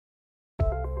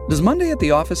Does Monday at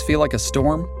the office feel like a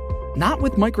storm? Not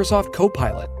with Microsoft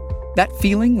Copilot. That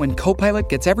feeling when Copilot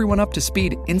gets everyone up to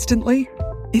speed instantly?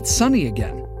 It's sunny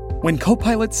again. When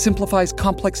Copilot simplifies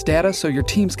complex data so your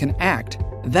teams can act,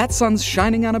 that sun's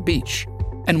shining on a beach.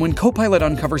 And when Copilot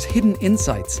uncovers hidden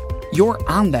insights, you're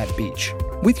on that beach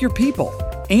with your people,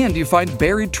 and you find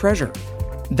buried treasure.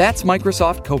 That's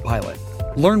Microsoft Copilot.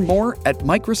 Learn more at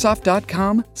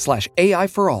Microsoft.com/AI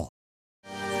for all.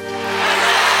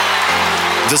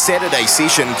 The Saturday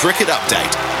Session Cricket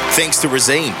Update. Thanks to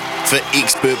Resene for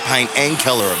expert paint and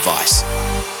colour advice.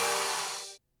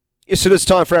 Yes, it is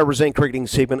time for our Resene cricketing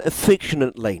segment,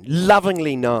 affectionately,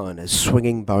 lovingly known as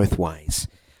Swinging Both Ways,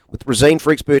 with Resene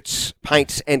for experts,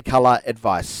 paint and colour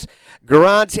advice.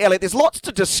 Grant Elliott, there's lots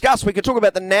to discuss. We could talk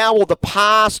about the now or the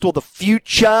past or the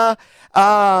future.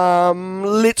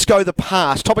 Let's go the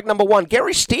past. Topic number one,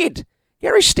 Gary Stead.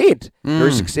 Very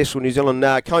successful New Zealand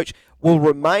coach, will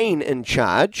remain in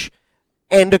charge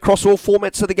and across all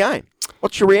formats of the game.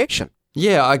 What's your reaction?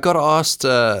 Yeah, I got asked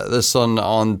this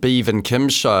on Beav and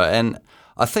Kim's show, and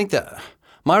I think that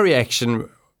my reaction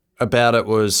about it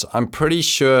was I'm pretty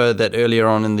sure that earlier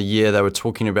on in the year they were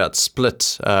talking about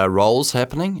split roles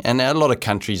happening, and a lot of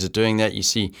countries are doing that. You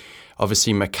see,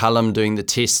 obviously, McCullum doing the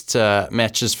test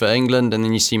matches for England, and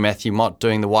then you see Matthew Mott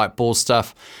doing the white ball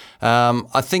stuff.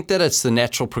 I think that it's the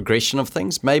natural progression of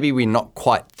things. Maybe we're not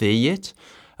quite there yet.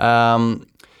 The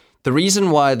reason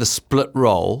why the split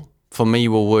role for me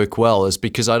will work well is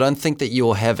because I don't think that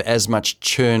you'll have as much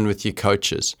churn with your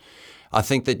coaches. I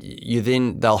think that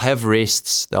they'll have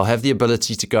rests, they'll have the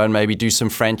ability to go and maybe do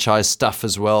some franchise stuff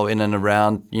as well in and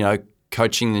around,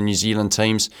 coaching the New Zealand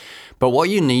teams. But what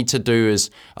you need to do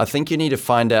is, I think you need to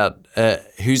find out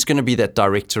who's going to be that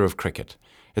director of cricket.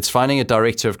 It's finding a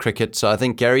director of cricket. So I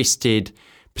think Gary Stead,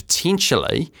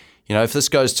 potentially, if this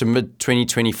goes to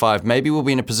mid-2025, maybe we'll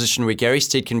be in a position where Gary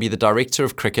Stead can be the director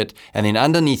of cricket, and then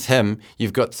underneath him,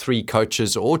 you've got 3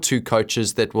 coaches or 2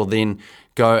 coaches that will then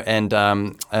go and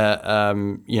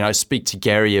speak to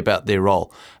Gary about their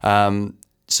role.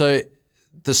 So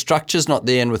the structure's not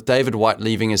there, and with David White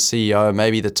leaving as CEO,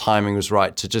 maybe the timing was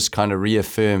right to just kind of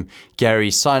reaffirm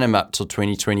Gary, sign him up till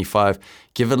 2025,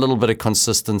 give a little bit of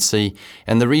consistency.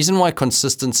 And the reason why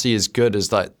consistency is good is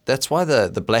that's why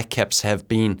the Black Caps have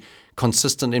been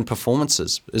consistent in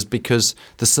performances, is because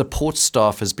the support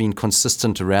staff has been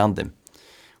consistent around them.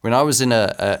 When I was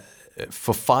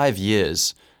for 5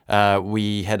 years,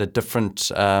 we had a different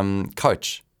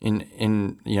coach.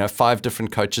 In 5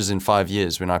 different coaches in 5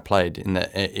 years when I played in the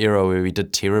era where we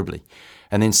did terribly.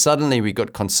 And then suddenly we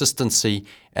got consistency,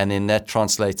 and then that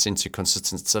translates into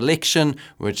consistent selection,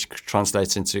 which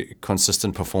translates into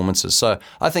consistent performances. So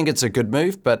I think it's a good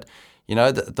move, but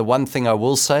the one thing I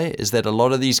will say is that a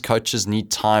lot of these coaches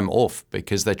need time off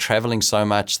because they're traveling so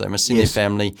much, they're missing their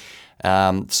family.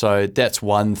 So that's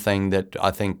one thing that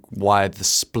I think why the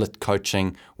split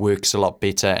coaching works a lot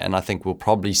better, and I think we'll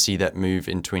probably see that move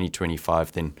in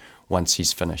 2025 then once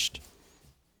he's finished.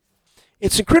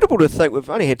 It's incredible to think we've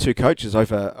only had 2 coaches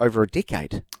over a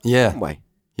decade. Yeah. Haven't we?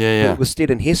 Yeah. With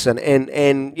Stead and Hessen,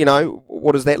 and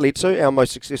what does that lead to? Our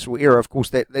most successful era. Of course,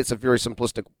 that's a very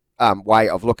simplistic way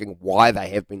of looking why they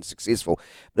have been successful,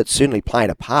 but it's certainly played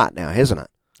a part now, hasn't it?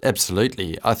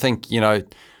 Absolutely. I think,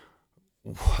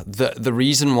 the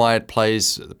reason why it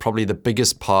plays probably the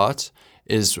biggest part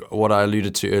is what I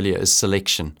alluded to earlier, is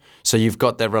selection. So you've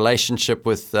got that relationship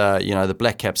with, the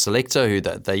Black Cap selector, who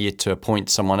they're yet to appoint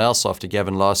someone else after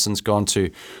Gavin Larson's gone to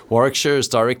Warwickshire as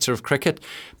director of cricket.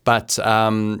 But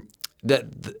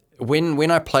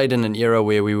when I played in an era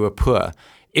where we were poor,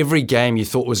 every game you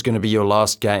thought was going to be your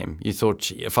last game. You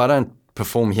thought, if I don't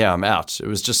perform here, I'm out. It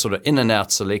was just sort of in and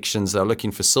out selections. They're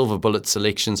looking for silver bullet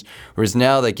selections, whereas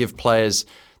now they give players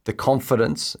the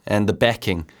confidence and the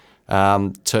backing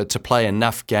to play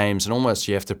enough games, and almost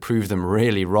you have to prove them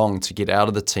really wrong to get out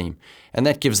of the team. And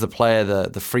that gives the player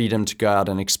the freedom to go out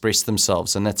and express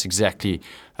themselves. And that's exactly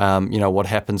what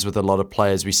happens with a lot of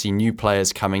players. We see new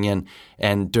players coming in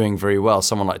and doing very well.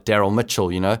 Someone like Daryl Mitchell,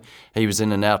 he was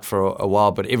in and out for a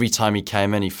while, but every time he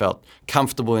came in, he felt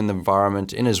comfortable in the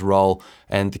environment, in his role,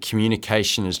 and the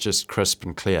communication is just crisp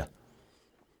and clear.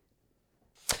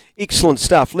 Excellent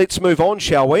stuff. Let's move on,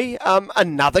 shall we?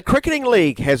 Another cricketing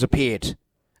league has appeared.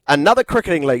 Another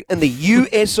cricketing league in the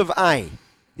US of A.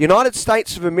 United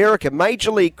States of America,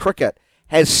 Major League Cricket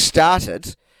has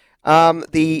started.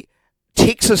 The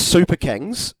Texas Super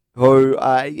Kings, who,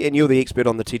 and you're the expert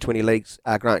on the T20 leagues,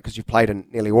 Grant, because you've played in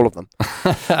nearly all of them.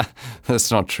 That's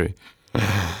not true.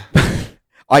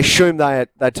 I assume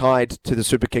they're tied to the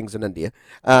Super Kings in India,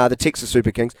 the Texas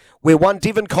Super Kings, where one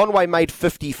Devon Conway made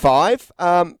 55.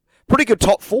 Pretty good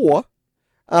top 4.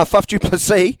 Faf du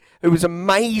Plessis, who was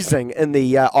amazing in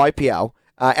the IPL,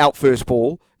 out first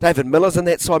ball. David Miller's in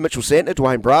that side, Mitchell Santner,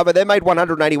 Dwayne Bravo. They made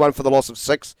 181 for the loss of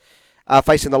 6,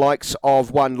 facing the likes of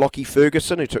one Lockie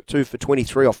Ferguson, who took 2 for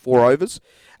 23 off 4 overs,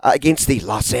 against the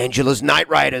Los Angeles Knight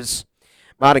Riders.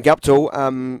 Martin Guptill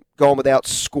gone without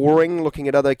scoring. Looking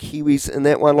at other Kiwis in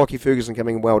that one, Lockie Ferguson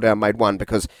coming well down, made 1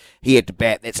 because he had to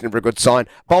bat. That's never a good sign.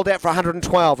 Bowled out for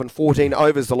 112 and 14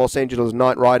 overs, the Los Angeles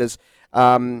Knight Riders.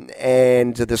 And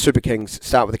the Super Kings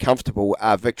start with a comfortable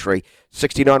victory,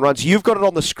 69 runs. You've got it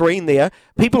on the screen there.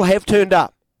 People have turned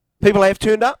up.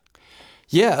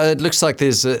 Yeah, it looks like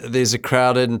there's a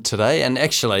crowd in today. And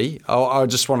actually, I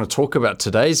just want to talk about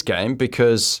today's game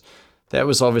because that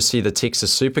was obviously the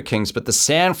Texas Super Kings, but the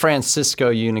San Francisco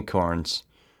Unicorns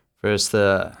versus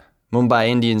the Mumbai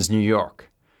Indians, New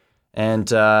York. And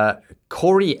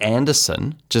Corey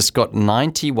Anderson just got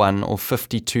 91 or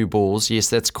 52 balls. Yes,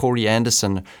 that's Corey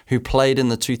Anderson, who played in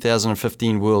the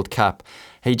 2015 World Cup.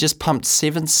 He just pumped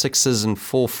 7 sixes and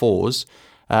 4 fours,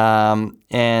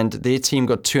 and their team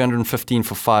got 215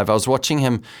 for 5. I was watching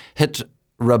him hit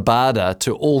Rabada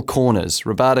to all corners.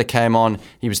 Rabada came on,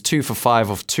 he was 2 for 5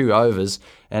 off 2 overs,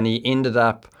 and he ended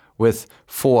up with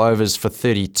 4 overs for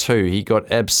 32. He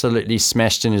got absolutely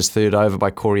smashed in his third over by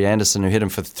Corey Anderson, who hit him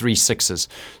for 3 sixes.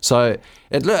 So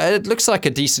it looks like a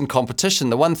decent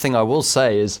competition. The one thing I will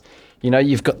say is,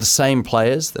 you've got the same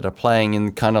players that are playing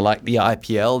in kind of like the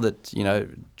IPL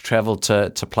that, travel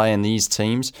to play in these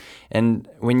teams. And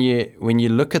when you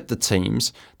look at the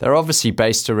teams, they're obviously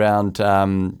based around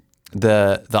the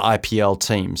IPL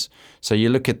teams. So you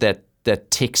look at that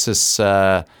Texas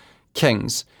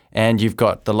Kings, and you've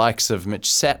got the likes of Mitch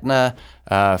Santner,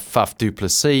 Faf du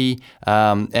Plessis,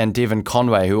 and Devon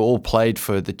Conway, who all played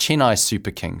for the Chennai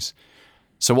Super Kings.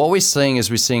 So what we're seeing is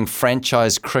we're seeing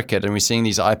franchise cricket, and we're seeing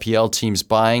these IPL teams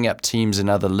buying up teams in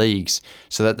other leagues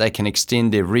so that they can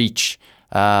extend their reach,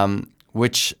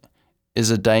 which is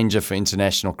a danger for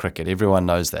international cricket. Everyone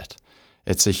knows that.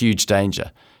 It's a huge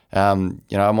danger. I'm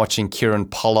watching Kieran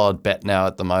Pollard bat now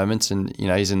at the moment, and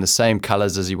he's in the same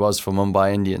colours as he was for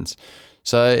Mumbai Indians.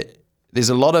 So there's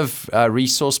a lot of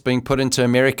resource being put into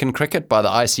American cricket by the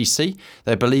ICC.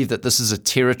 They believe that this is a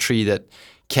territory that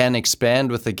can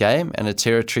expand with the game and a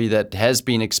territory that has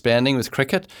been expanding with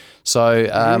cricket. So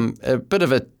a bit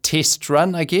of a test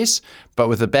run, I guess, but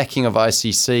with the backing of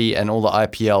ICC and all the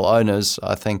IPL owners,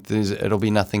 I think it'll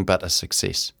be nothing but a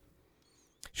success.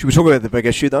 Should we talk about the big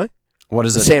issue, though? What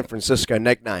is it? San Francisco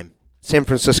nickname. San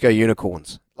Francisco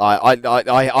Unicorns.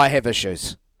 I have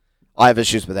issues. I have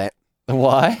issues with that.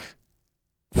 Why?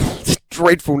 It's a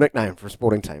dreadful nickname for a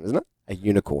sporting team, isn't it? A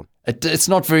unicorn. It's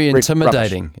not very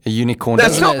intimidating, rubbish. A unicorn.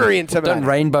 That's not very intimidating. Don't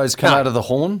rainbows come out of the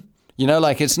horn?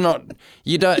 It's not,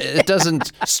 it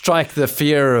doesn't strike the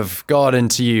fear of God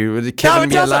into you. The Kevin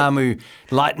Mialamu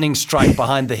lightning strike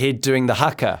behind the head doing the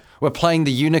haka. We're playing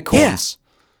the unicorns.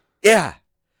 Yeah.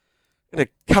 Going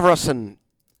to cover us in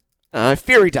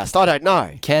fairy dust. I don't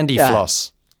know. Candy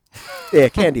floss. Yeah,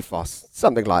 candy floss.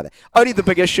 Something like that. Only the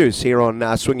big issues here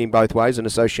on Swinging Both Ways in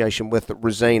association with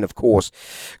Resene, of course.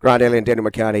 Grant Elliott and Daniel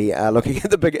McCartney looking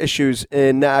at the big issues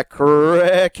in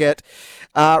cricket.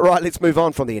 Right, let's move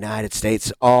on from the United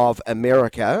States of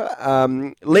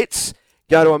America. Let's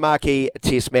go to a marquee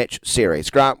test match series.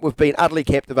 Grant, we've been utterly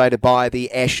captivated by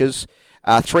the Ashes.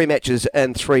 3 matches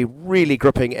and 3 really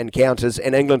gripping encounters,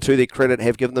 and England, to their credit,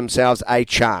 have given themselves a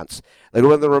chance. They'll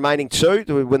win the remaining 2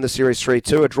 to win the series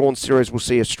 3-2. A drawn series will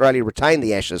see Australia retain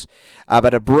the Ashes,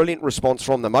 but a brilliant response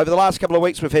from them. Over the last couple of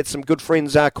weeks, we've had some good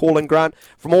friends calling, Grant,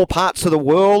 from all parts of the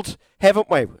world, haven't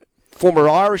we? Former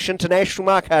Irish international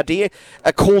Mark Hardier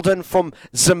called in from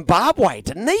Zimbabwe,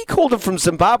 didn't he? Called in from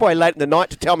Zimbabwe late in the night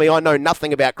to tell me I know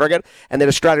nothing about cricket and that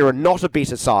Australia are not a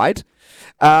better side.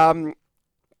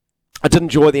 I did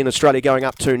enjoy the in Australia going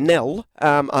up 2-0.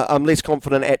 I'm less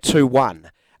confident at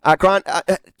 2-1. Grant,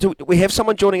 do we have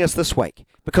someone joining us this week?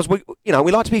 Because we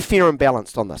like to be fair and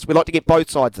balanced on this. We like to get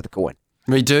both sides of the coin.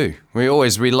 We do. We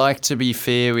like to be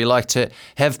fair. We like to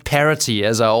have parity,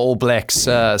 as our All Blacks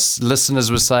listeners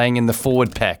were saying in the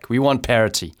forward pack. We want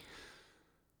parity.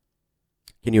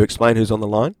 Can you explain who's on the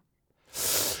line?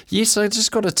 Yes, I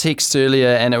just got a text earlier,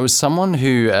 and it was someone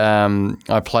who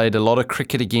I played a lot of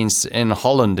cricket against in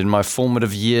Holland in my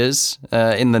formative years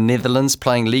in the Netherlands,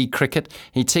 playing league cricket.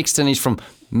 He texted and he's from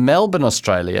Melbourne,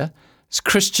 Australia. It's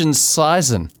Christian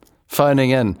Seisen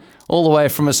phoning in all the way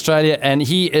from Australia, and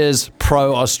he is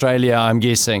pro-Australia, I'm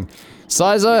guessing.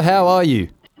 Sizo, how are you?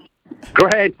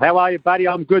 Grant, how are you, buddy?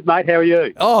 I'm good, mate. How are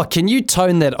you? Oh, can you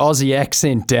tone that Aussie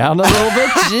accent down a little bit?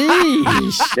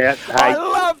 Jeez. Yeah, I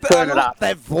love Turn it up.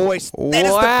 That voice. That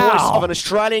is the voice of an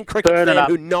Australian cricket fan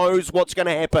who knows what's going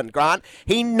to happen, Grant.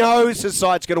 He knows his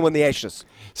side's going to win the Ashes.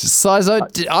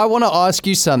 Sizo, I want to ask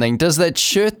you something. Does that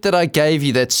shirt that I gave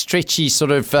you, that stretchy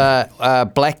sort of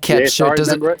black cap shirt, does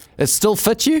it still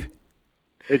fit you?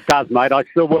 It does, mate. I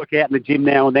still work out in the gym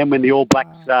now and then when the All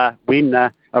Blacks win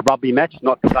a rugby match.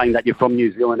 Not saying that you're from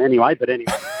New Zealand anyway, but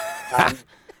anyway.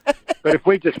 But if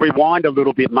we just rewind a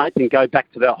little bit, mate, and go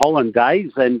back to the Holland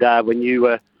days and when you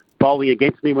were bowling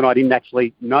against me when I didn't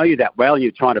actually know you that well and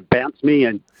you're trying to bounce me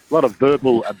and a lot of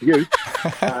verbal abuse,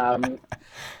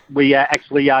 we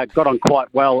actually got on quite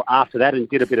well after that and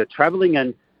did a bit of travelling.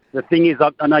 And the thing is,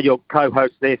 I know your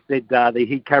co-host there said that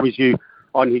he carries you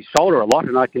on his shoulder a lot,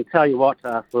 and I can tell you what,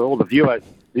 for all the viewers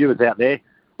out there,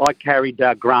 I carried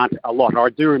Grant a lot. I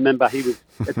do remember he was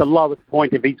at the lowest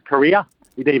point of his career.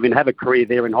 He didn't even have a career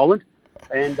there in Holland.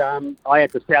 And I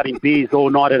had to shout him beers all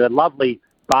night at a lovely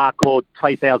bar called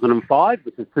 2005,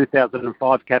 which is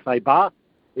 2005 Cafe Bar.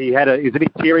 He was a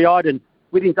bit teary-eyed, and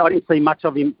I didn't see much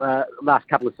of him last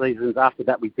couple of seasons. After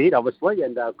that we did, obviously,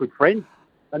 and good friends.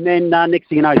 And then next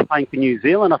thing you know, he's playing for New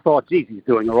Zealand. I thought, geez, he's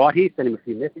doing all right here. Sent him a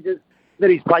few messages. Then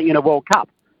he's playing in a World Cup.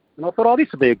 And I thought,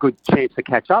 this would be a good chance to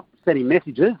catch up. Sent him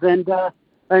messages. And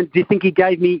do you think he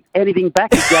gave me anything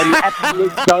back? He gave me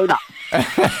absolute donut.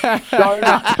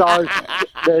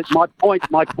 So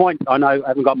my point, I know I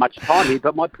haven't got much time here,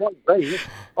 but my point being,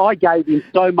 I gave him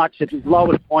so much at his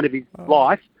lowest point of his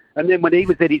life. And then when he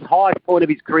was at his highest point of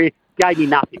his career, gave me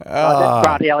nothing. That's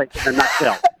Grant Elliott in a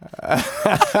nutshell.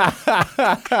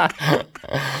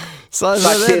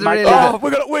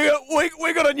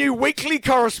 We got a new weekly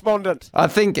correspondent. I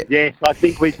think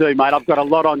we do, mate. I've got a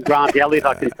lot on Grant Elliott,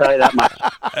 I can tell you that much.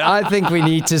 I think we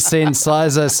need to send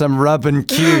Sizer some rub and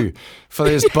cue for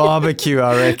this barbecue,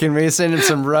 I reckon. We send him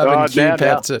some rub and cue,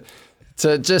 Pat,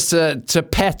 to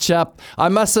patch up. I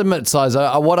must admit, Sizer,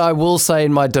 what I will say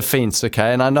in my defence,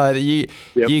 okay, and I know that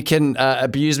you can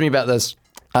abuse me about this,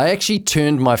 I actually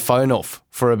turned my phone off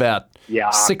for about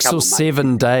 6 or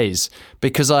 7 days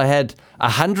because I had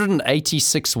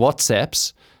 186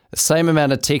 WhatsApps, the same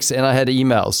amount of texts, and I had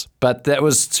emails. But that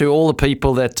was to all the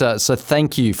people that, so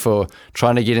thank you for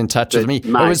trying to get in touch with me.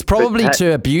 Mate, it was probably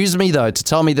to abuse me, though, to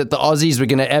tell me that the Aussies were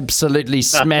going to absolutely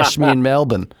smash me in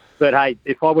Melbourne. But, hey,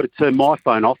 if I would have turned my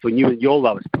phone off when you were at your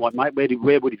lowest point, mate,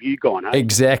 where would have you gone? Hey?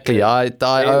 Exactly. I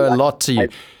owe a lot to you.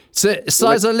 So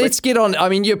let's get on. I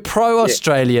mean, you're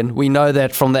pro-Australian. Yeah. We know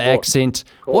that from the accent.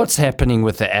 What's happening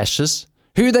with the Ashes?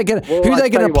 Who are they going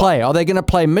to play? Are they going to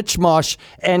play Mitch Marsh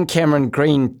and Cameron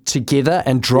Green together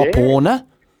and drop Warner?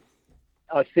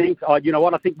 I think, you know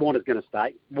what? I think Warner's going to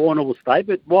stay. Warner will stay,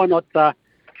 but why not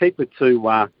keep the two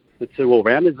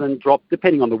all-rounders and drop,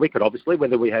 depending on the wicket, obviously,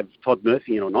 whether we have Todd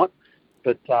Murphy in or not.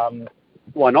 But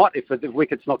why not? If the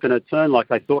wicket's not going to turn like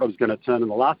they thought it was going to turn in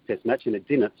the last Test match, and it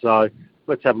didn't. So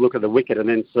let's have a look at the wicket and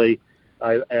then see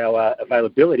our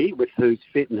availability with who's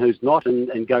fit and who's not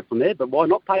and go from there. But why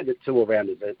not play the two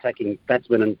all-rounders, attacking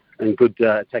batsmen and good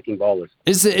attacking bowlers?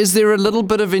 Is there a little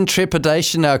bit of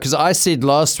intrepidation now? Because I said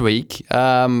last week,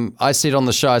 I said on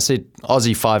the show, I said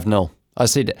Aussie 5-0. I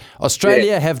said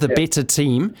Australia have the better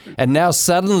team, and now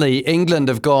suddenly England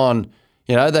have gone,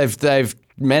 they've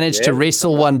managed to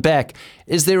wrestle one back.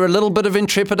 Is there a little bit of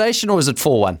intrepidation, or is it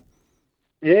 4-1?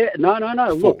 Yeah, no.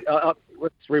 Look,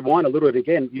 let's rewind a little bit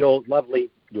again. You're not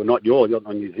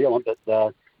on New Zealand,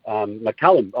 but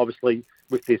McCullum, obviously,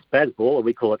 with this spaz ball, or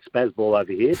we call it spaz ball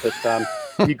over here, but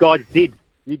you guys did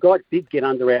get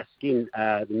under our skin.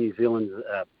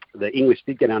 The English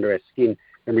did get under our skin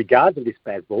in regards to this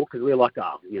spaz ball, because we were like,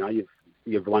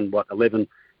 you've won 11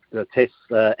 tests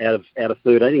out of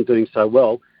 13, doing so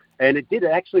well, and it did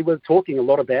actually. We're talking a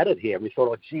lot about it here. We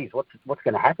thought, geez, what's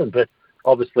going to happen? But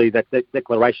obviously, that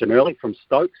declaration early from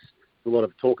Stokes, a lot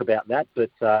of talk about that, but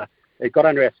it got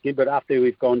under our skin. But after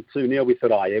we've gone 2-0, we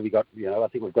thought, I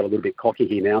think we've got a little bit cocky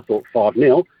here now. I thought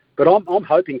 5-0. But I'm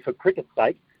hoping, for cricket's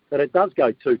sake, that it does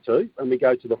go 2-2 and we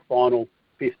go to the final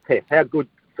 5th Test. How good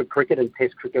for cricket and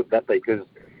Test cricket would that be? Because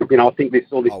I think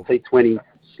all this T20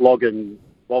 slog and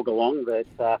bog along that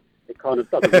it kind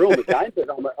of doesn't rule the game. But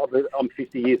I'm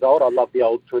 50 years old. I love the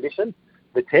old tradition,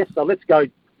 the Test. So let's go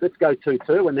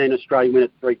 2-2, and then Australia win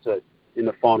it 3-2 in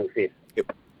the final 5th.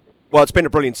 Yep. Well, it's been a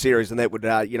brilliant series, and that would,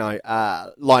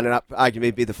 line it up,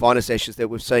 arguably be the finest Ashes that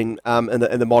we've seen in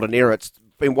the modern era. It's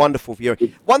been wonderful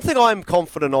viewing. One thing I'm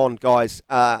confident on, guys,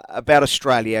 about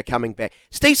Australia coming back.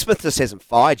 Steve Smith just hasn't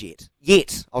fired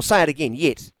yet. I'll say it again,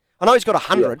 yet. I know he's got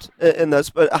 100 in this,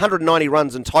 but 190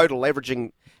 runs in total,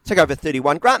 averaging took over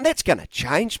 31. Grant, that's going to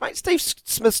change, mate. Steve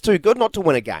Smith's too good not to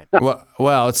win a game.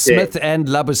 Well, it's Smith and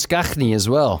Labuschagne as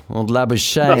well, or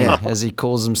Labuschagne, as he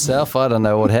calls himself. I don't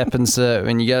know what happens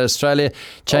when you go to Australia,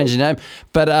 change your name.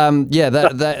 But,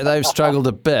 they've struggled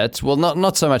a bit. Well,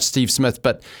 not so much Steve Smith,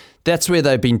 but that's where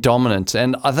they've been dominant.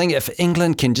 And I think if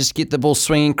England can just get the ball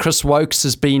swinging, Chris Wokes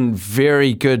has been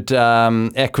very good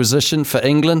acquisition for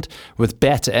England with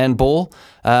bat and ball.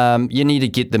 You need to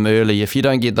get them early. If you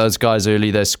don't get those guys early,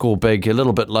 they score big, a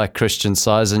little bit like Christian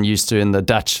Seisen used to in the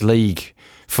Dutch league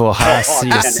for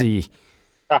HCC.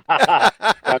 I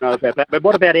don't know about that. But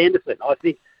what about Anderson? I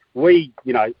think when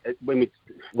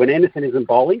Anderson isn't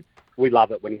bowling, we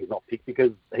love it when he's not picked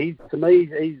because he's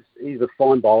a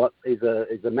fine bowler. He's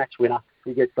a match winner.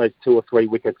 He gets those 2 or 3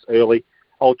 wickets early.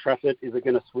 Old Trafford, is it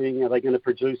going to swing? Are they going to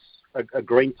produce a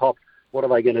green top? What are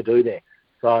they going to do there?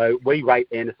 So we rate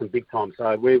Anderson big time.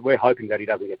 So we're hoping that he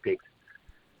doesn't get picked.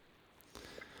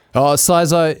 Oh,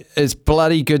 Sizo, it's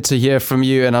bloody good to hear from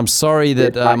you, and I'm sorry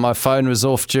that my phone was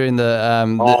off during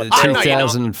the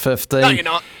 2015. No, you're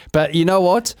not. But you know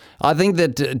what? I think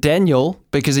that Daniel,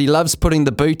 because he loves putting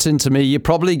the boot into me, you're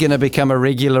probably going to become a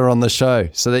regular on the show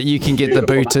so that you can get the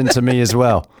boot into me as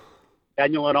well.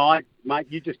 Daniel and I, mate,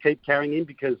 you just keep carrying him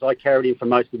because I carried him for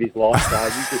most of his life.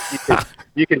 So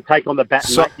you can take on the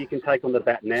baton, mate. You can take on the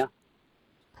baton now.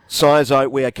 Sizo,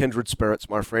 we are kindred spirits,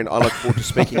 my friend. I look forward to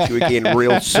speaking to you again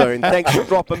real soon. Thanks for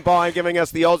dropping by and giving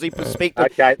us the Aussie perspective.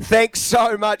 Okay. Thanks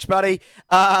so much, buddy.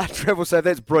 Travel safe,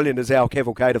 that's brilliant as our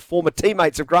cavalcade of former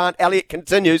teammates of Grant Elliott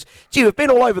continues. Gee, we've been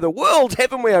all over the world,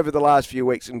 haven't we, over the last few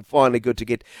weeks? And finally good to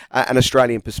get an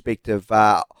Australian perspective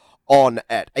on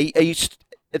it.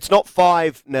 It's not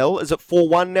 5-0. Is it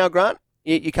 4-1 now, Grant?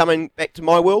 You coming back to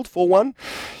my world, 4-1?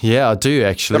 Yeah, I do,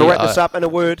 actually. Got to wrap this up in a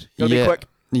word. Got to be quick.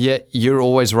 Yeah, you're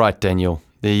always right, Daniel.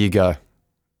 There you go.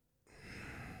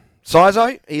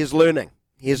 Sizo, he is learning.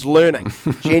 He is learning.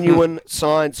 Genuine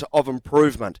signs of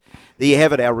improvement. There you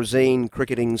have it, our Resene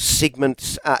cricketing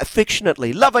segment,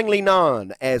 affectionately, lovingly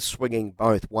known as Swinging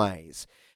Both Ways.